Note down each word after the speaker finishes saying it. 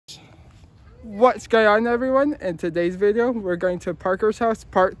What's going on, everyone? In today's video, we're going to Parker's house,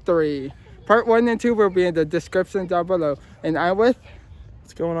 part 3. Part 1 and 2 will be in the description down below. And I'm with...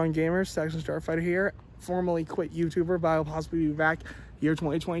 What's going on, gamers? Saxon Starfighter here. Formerly quit YouTuber, but I'll possibly be back year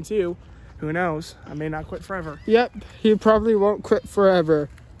 2022. Who knows? I may not quit forever. Yep, he probably won't quit forever.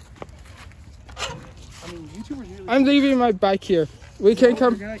 I mean, YouTubers usually... I'm leaving my bike here. We can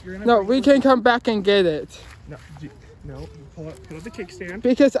come... we can come back and get it. No, put up the kickstand.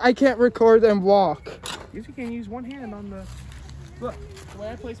 Because I can't record and walk. You can use one hand on the... Look, the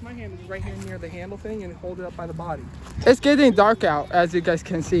way I place my hand is right here near the handle thing and hold it up by the body. It's getting dark out, as you guys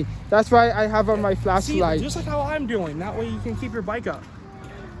can see. That's why I have on my flashlight. See, just like how I'm doing. That way you can keep your bike up.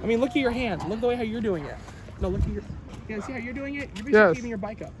 I mean, look at your hand. Look the way how you're doing it. No, look at your... Yeah, see how you're doing it? You're basically keeping your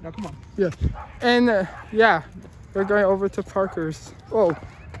bike up. Now, come on. Yeah. And, yeah, we're going over to Parker's. Oh.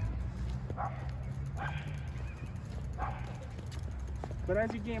 But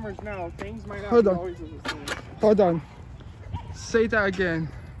as you gamers know, things might not be always the same. Hold on. Say that again.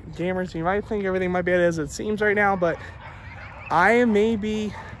 Gamers, you might think everything might be as it seems right now, but I may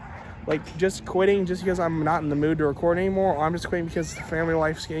be like just quitting just because I'm not in the mood to record anymore, or I'm just quitting because the family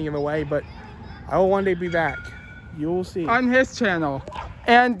life's getting in the way, but I will one day be back. You will see. On his channel.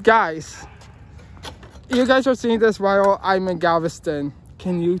 And guys, you guys are seeing this while I'm in Galveston.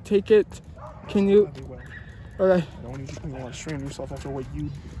 Can you take it? Can you? Okay. I don't need you to strain yourself after what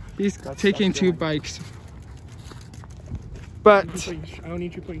you... He's taking 2 bikes. But... I don't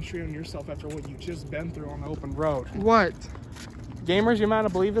need you putting strain on yourself after what you've just been through on the open road. What? Gamers, you might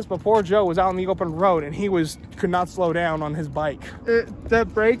not believe this, but poor Joe was out on the open road and he could not slow down on his bike. The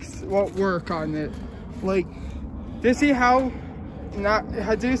brakes won't work on it. Like, do you see how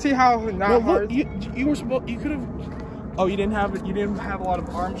hard? Look, you were supposed... You could have... Oh, you didn't have a lot of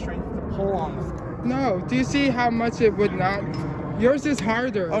arm strength to pull on this. No, do you see how much it would not? Yours is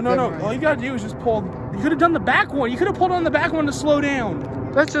harder. Oh, no. All you gotta do is just pull. You could have done the back one. You could have pulled on the back one to slow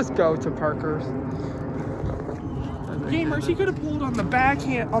down. Let's just go to Parker's. Gamers, he could have pulled on the back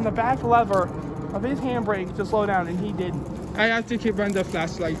lever of his handbrake to slow down, and he didn't. I have to keep on the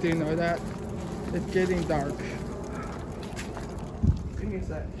flashlight. Do you know that? It's getting dark.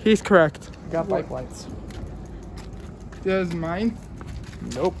 He's correct. You got bike lights. There's mine.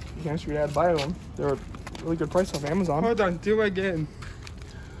 Nope, you can't shoot out buy them. They're a really good price off Amazon. Hold on, do again.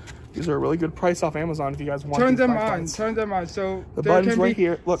 These are a really good price off Amazon if you guys want. Turn them on. Turn them on. So the button's right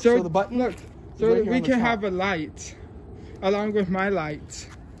here. Look, so the button. Look, so right we can have a light, along with my light.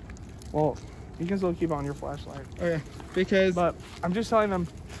 Well, you can still keep on your flashlight. Okay, because. But I'm just telling them.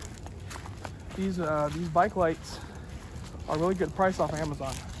 These bike lights are really good price off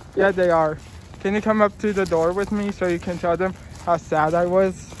Amazon. Yeah, they are. Can you come up to the door with me so you can tell them how sad I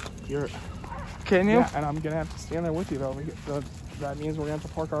was? Can you? Yeah, and I'm gonna have to stand there with you though. That means we're gonna have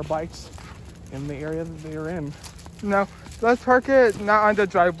to park our bikes in the area that they are in. No, let's park it not on the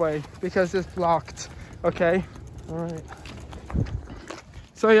driveway because it's blocked. Okay. All right.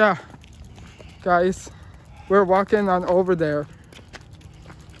 So yeah, guys, we're walking on over there.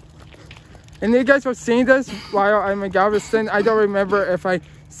 And you guys have seen this while I'm in Galveston. I don't remember if I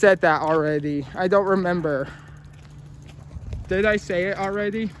said that already. I don't remember. Did I say it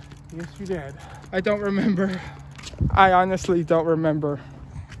already? Yes, you did. I don't remember. I honestly don't remember.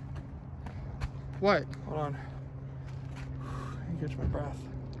 What? Hold on. I can catch my breath.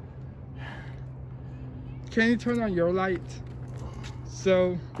 Can you turn on your light?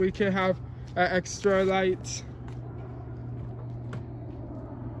 So we can have an extra light.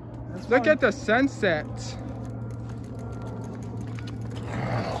 Look at the sunset.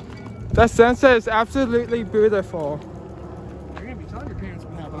 The sunset is absolutely beautiful. You're gonna be telling your parents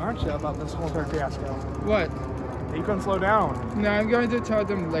what happened, aren't you, about this whole fiasco? What? That you couldn't slow down. No, I'm going to tell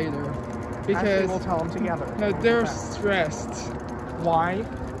them later. Because actually, we'll tell them together. No, they're stressed. Why?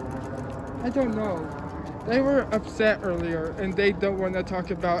 I don't know. They were upset earlier and they don't want to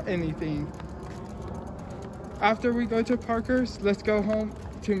talk about anything. After we go to Parker's, let's go home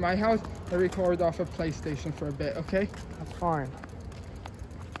to my house and record off a PlayStation for a bit, okay? That's fine.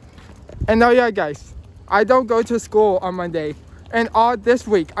 And now, yeah, guys, I don't go to school on Monday. And all this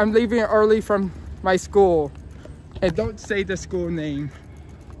week, I'm leaving early from my school. And don't say the school name.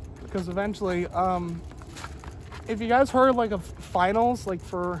 Because eventually, if you guys heard like of finals, like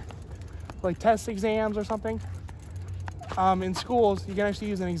for like test exams or something, in schools, you can actually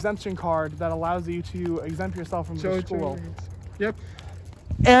use an exemption card that allows you to exempt yourself from the school. Yep.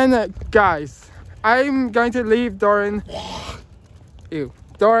 And guys, I'm going to leave during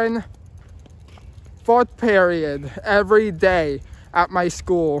 4th period every day at my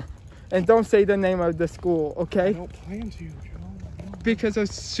school. And don't say the name of the school, okay? I don't plan to, Joe. Because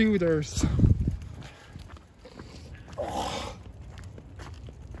of shooters.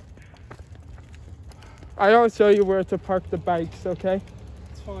 I'll show you where to park the bikes, okay?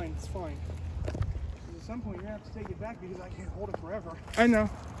 It's fine, it's fine. At some point, you're gonna have to take it back because I can't hold it forever. I know.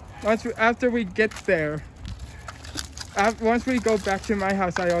 After we get there, once we go back to my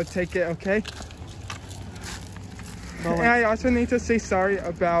house, I'll take it, okay? But, And I also need to say sorry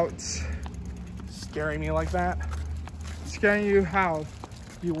about scaring me like that. scaring you. How?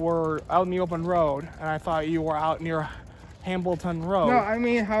 You were out in the open road, and I thought you were out near Hambleton Road. No, I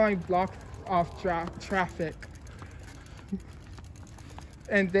mean how I blocked off traffic.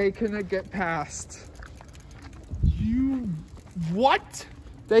 And they couldn't get past. You... What?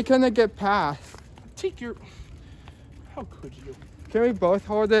 They couldn't get past. Take your... How could you? Can we both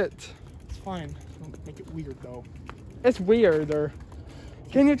hold it? It's fine. Don't make it weird, though. It's weirder.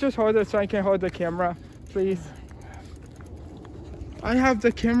 Can you just hold it so I can hold the camera, please? I have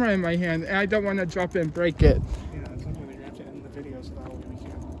the camera in my hand and I don't want to drop it and break it. Yeah, at some point you're going to have to end the video so that way we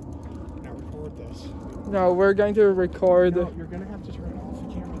can now record this. No, we're going to record. No, you're going to have to turn off the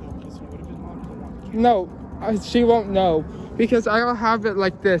camera, though, because what if his mom doesn't want the camera? No, she won't know because I'll have it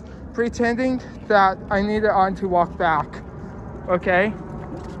like this, pretending that I need it on to walk back. Okay?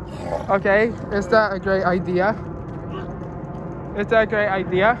 Okay? Is that a great idea? Is that a great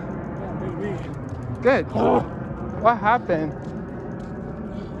idea? Yeah, maybe. Good. What happened?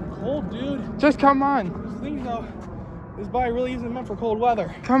 Cold, dude. Just come on. This thing, though, this bike really isn't meant for cold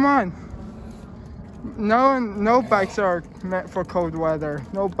weather. Come on. No bikes are meant for cold weather.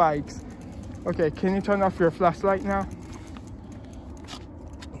 No bikes. Okay, can you turn off your flashlight now?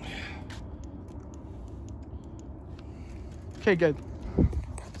 Okay, good.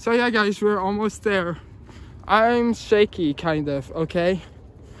 So yeah, guys, we're almost there. I'm shaky, kind of, okay?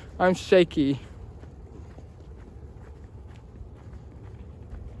 I'm shaky.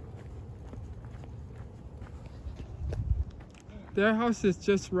 Their house is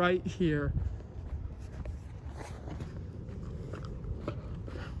just right here.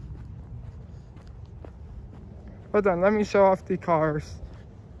 Hold on, let me show off the cars.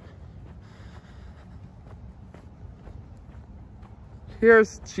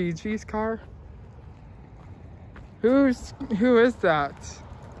 Here's Gigi's car. Who is that?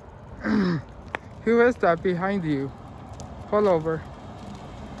 Who is that behind you? Pull over.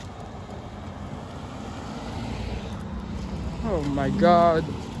 Oh my God.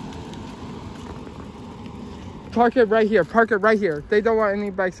 Park it right here. Park it right here. They don't want any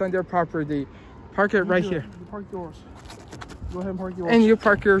bikes on their property. Park it right here. You park yours. Go ahead and park yours. And you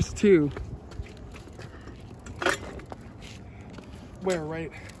park yours too. Where,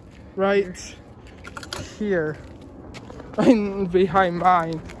 right? Right here. Right behind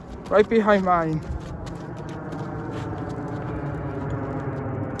mine. Right behind mine.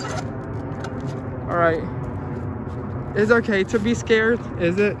 All right. It's okay to be scared,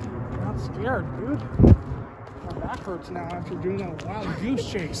 is it? I'm not scared, dude. My back hurts now after doing that wild goose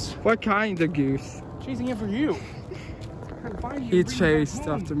chase. What kind of goose? Chasing it for you. I had to find you He and bring you back chased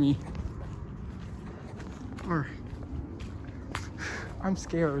home. after me. Or I'm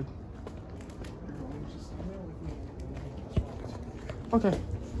scared. Okay.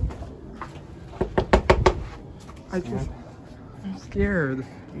 I'm scared.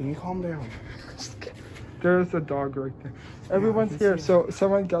 You can calm down. There's a dog right there. Everyone's here, so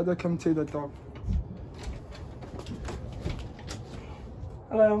someone gotta come to the dog.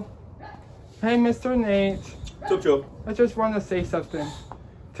 Hello. Hey, Mr. Nate. What's up, Joe? I just want to say something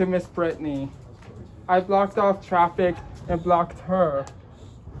to Miss Brittany. I blocked off traffic and blocked her.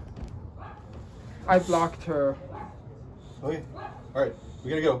 I blocked her. Okay. All right. We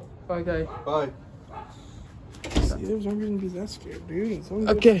gotta go. Okay. Bye. See, there's no reason to be that scared, dude. It's only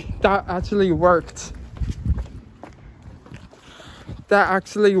Okay, that actually worked. That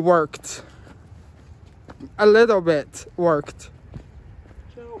actually worked. A little bit worked.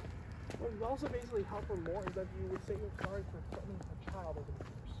 So, what would also basically help her more is that you would say you're sorry for threatening her child over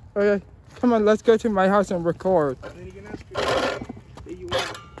the years. Okay, come on, let's go to my house and record. And then you can ask her that you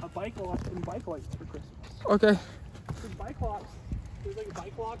want a bike lock and bike lights for Christmas. Okay. There's bike locks. There's like a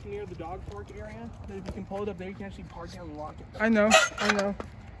bike lock near the dog park area that if you can pull it up there, you can actually park down and lock it. I know.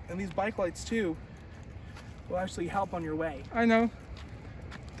 And these bike lights too will actually help on your way. I know.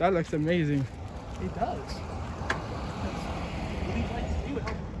 That looks amazing. It does. What these lights do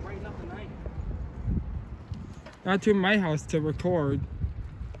help brighten up the night. Not to my house to record.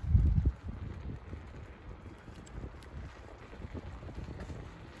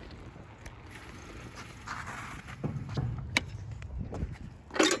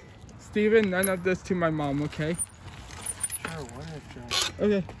 Steven, none of this to my mom, okay? Sure, whatever, Joe.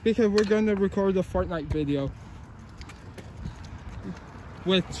 Okay, because we're going to record a Fortnite video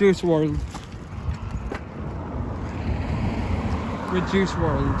with Juice WRLD. with Juice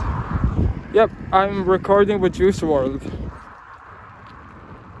WRLD. Yep, I'm recording with Juice WRLD.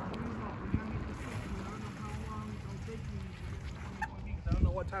 I don't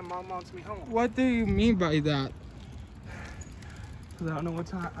know what time Mom wants me home. What do you mean by that? Because I don't know what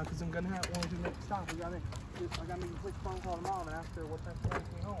time. Because I'm gonna have to make a stop. I gotta make a quick phone call to Mom and ask her what time she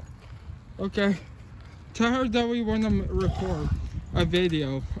wants me home. Okay. Tell her that we want to record a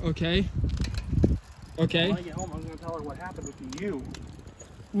video, okay? Okay? When I get home, I'm gonna tell her what happened with you.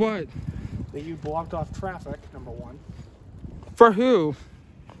 What? That you blocked off traffic, number one. For who?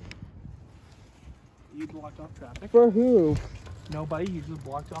 You blocked off traffic. For who? Nobody. You just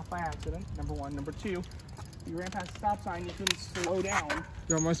blocked off by accident, number one. Number two, you ran past the stop sign. You couldn't slow down.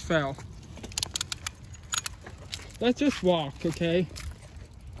 You almost fell. Let's just walk, okay?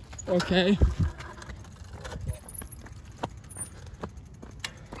 Okay?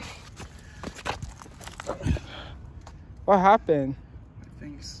 What happened? My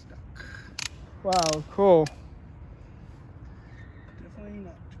thing's stuck. Wow, cool. Definitely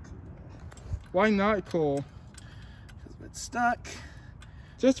not cool. Why not cool? Because it's stuck.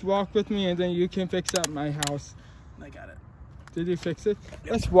 Just walk with me and then you can fix it at my house. I got it. Did you fix it?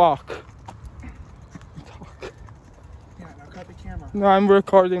 Yep. Let's walk. Yeah, now cut the camera. No, I'm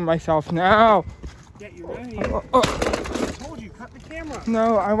recording myself now. Yeah, you're ready. I told you, cut the camera.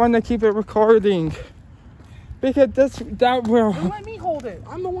 No, I want to keep it recording. Because that will... Don't let me hold it.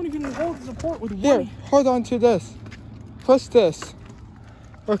 I'm the one who can hold the support with Here, one. hold on to this. Push this.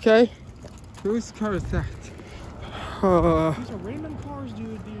 Okay? Whose car is that? These are random cars,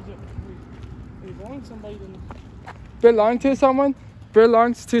 dude. They belong to somebody. Belong to someone?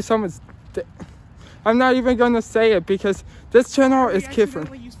 Belongs to someone's... I'm not even going to say it because this channel is different.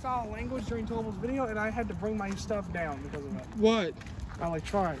 I accidentally used foul language during Tobal's video and I had to bring my stuff down because of that. What? My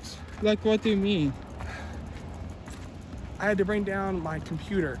electronics. Like, what do you mean? I had to bring down my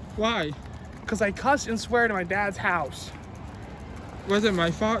computer. Why? Because I cussed and swear to my dad's house. Was it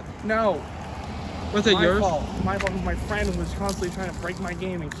my fault? No. Was it yours? Fault. My fault was my friend who was constantly trying to break my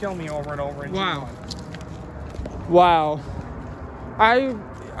game and kill me over and over. And wow. Wow. I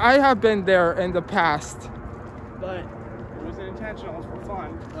have been there in the past. But it wasn't intentional. It was for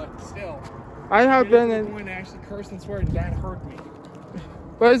fun. But still. I have been in... point to actually curse and swear and Dad heard me.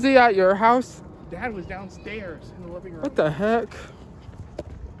 Was he at your house? Dad was downstairs in the living room. What the heck?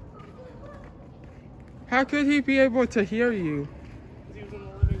 How could he be able to hear you? Because he was in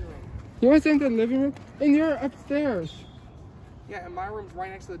the living room. He was in the living room? And you're upstairs. Yeah, and my room's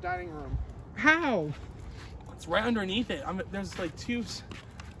right next to the dining room. How? It's right underneath it. There's like two...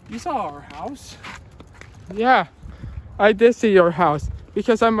 You saw our house? Yeah, I did see your house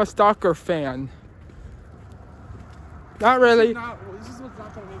because I'm a stalker fan. Not really. This is what's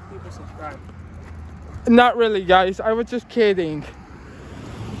not going to make people subscribe. Not really, guys. I was just kidding.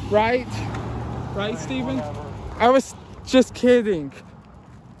 Right? Right, Steven? Whatever. I was just kidding.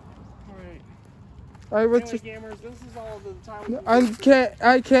 Alright. I was Anyway, just... gamers, this is all the time.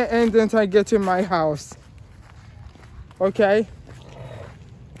 I can't end until I get to my house. Okay?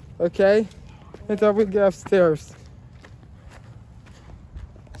 Okay? Until we get upstairs.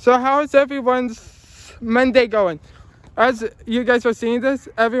 So how is everyone's Monday going? As you guys are seeing this,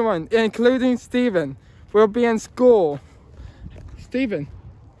 everyone, including Steven, will be in school. Steven,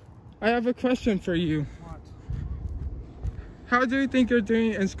 I have a question for you. What? How do you think you're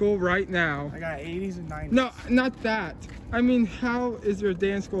doing in school right now? I got 80s and 90s. No, not that. I mean, how is your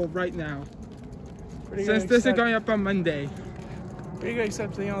day in school right now? Pretty Since good, this is going up on Monday. Pretty good,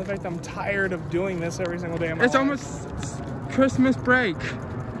 except the fact I'm tired of doing this every single day of my It's life. almost Christmas break.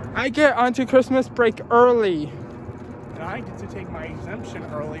 I get onto Christmas break early. And I get to take my exemption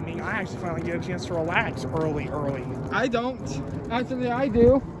early, meaning I actually finally get a chance to relax early. I don't. Actually, I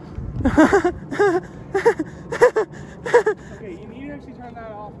do. Okay, you need to actually turn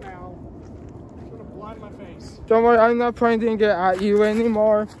that off now. It's gonna blind my face. Don't worry, I'm not pointing it at you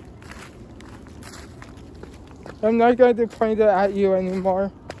anymore. I'm not going to point it at you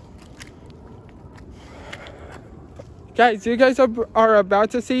anymore. Guys, you guys are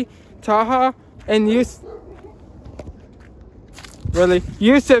about to see Taha and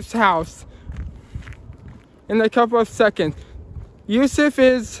Yusuf's house in a couple of seconds. Yusuf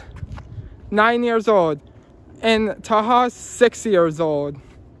is 9 years old and Taha's 6 years old.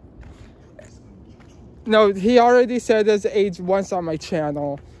 No, he already said his age once on my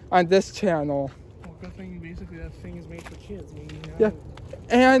channel, on this channel. Well, good thing basically that thing is made for kids. Yeah,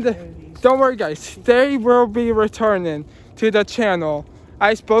 and don't worry guys, they will be returning to the channel.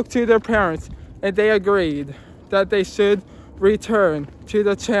 I spoke to their parents and they agreed that they should return to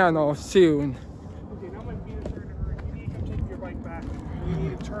the channel soon. Okay, now my feet are starting to hurt. You need to come take your bike back.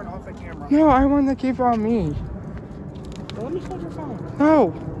 No, I want to keep it on me. Well, let me hold your phone.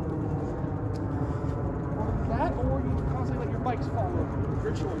 No. That, or you can constantly let your bikes fall over.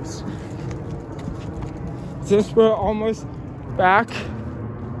 Your choice. Since we're almost back.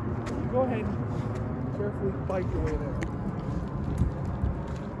 Go ahead. Carefully bike your way there.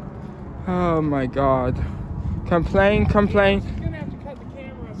 Oh my God. Complain, complain. You're gonna have to cut the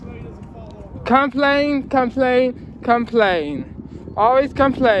camera so he doesn't fall over. Complain, complain, complain. Always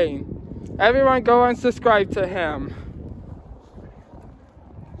complain. Everyone go and subscribe to him.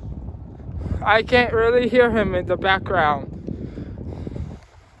 I can't really hear him in the background.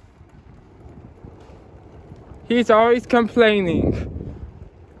 He's always complaining.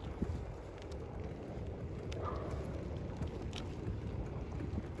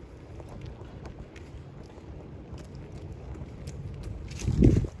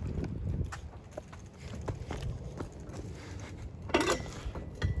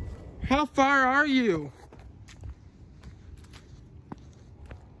 How far are you?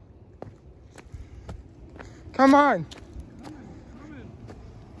 Come on.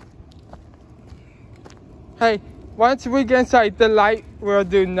 Hey, once we get inside, the light will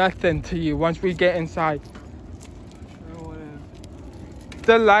do nothing to you once we get inside.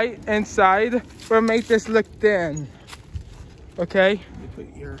 The light inside will make this look thin. Okay? You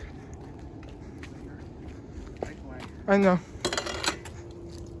put your bike away. I know.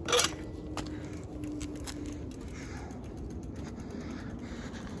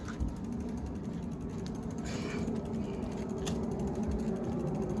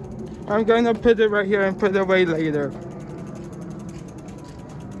 I'm gonna put it right here and put it away later.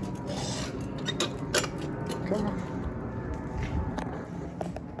 Come on.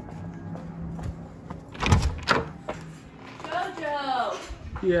 Jojo,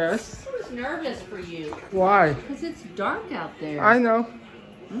 Yes. I was nervous for you Why? because it's dark out there. I know.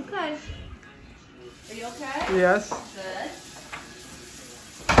 Okay. Are you okay? Yes. Good.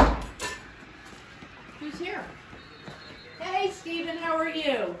 Who's here? Hey, Steven, how are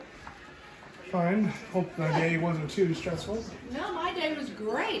you? Fine. Hope the day wasn't too stressful. No, my day was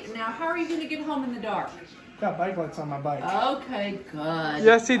great. Now, how are you going to get home in the dark? Got bike lights on my bike. Okay, good.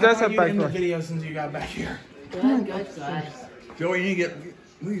 Yes, he does I have you bike in the light. video since you got back here. Good, good, good. Joey, you need to get.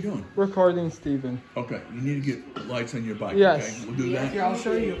 What are you doing? Recording, Steven. Okay, you need to get lights on your bike. Yes. Okay, we'll do Yeah. that. Here, I'll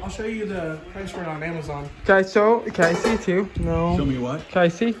show you. I'll show you the price for it on Amazon. Can I see too? No. Show me what? Can I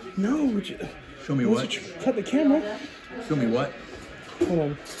see? No, would you Show me what? cut the camera? Show me what? Hold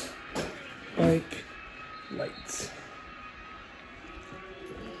on. Bike lights.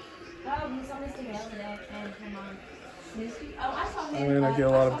 I mean, I get a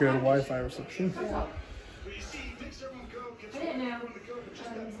lot of good Wi-Fi reception. I didn't know.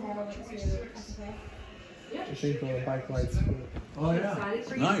 I think the bike lights. Oh yeah.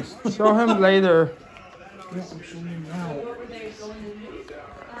 Nice. Show him later. Yeah, I'm showing you now.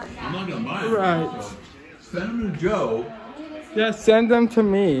 I'm not gonna buy them. Right. So send them to Joe. Yeah, send them to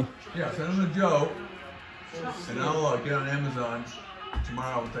me. Yeah, send them to Joe. And I'll get on Amazon.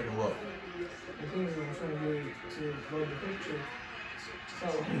 Tomorrow I'll take a look. The thing is, I'm trying to get it to load the picture. It's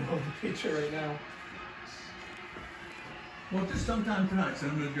not letting me load the picture right now. Well, just sometime tonight,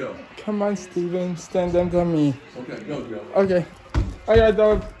 send them to Joe. Come on, Steven. Send them to me. Okay, go, Joe. Okay. Oh yeah,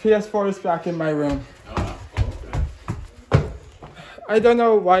 the PS4 is back in my room. I don't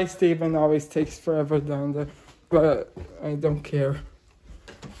know why Steven always takes forever down there, but I don't care.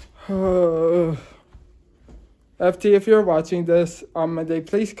 FT, if you're watching this on Monday,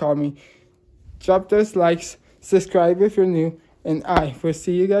 please call me. Drop those likes, subscribe if you're new, and I will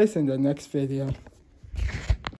see you guys in the next video.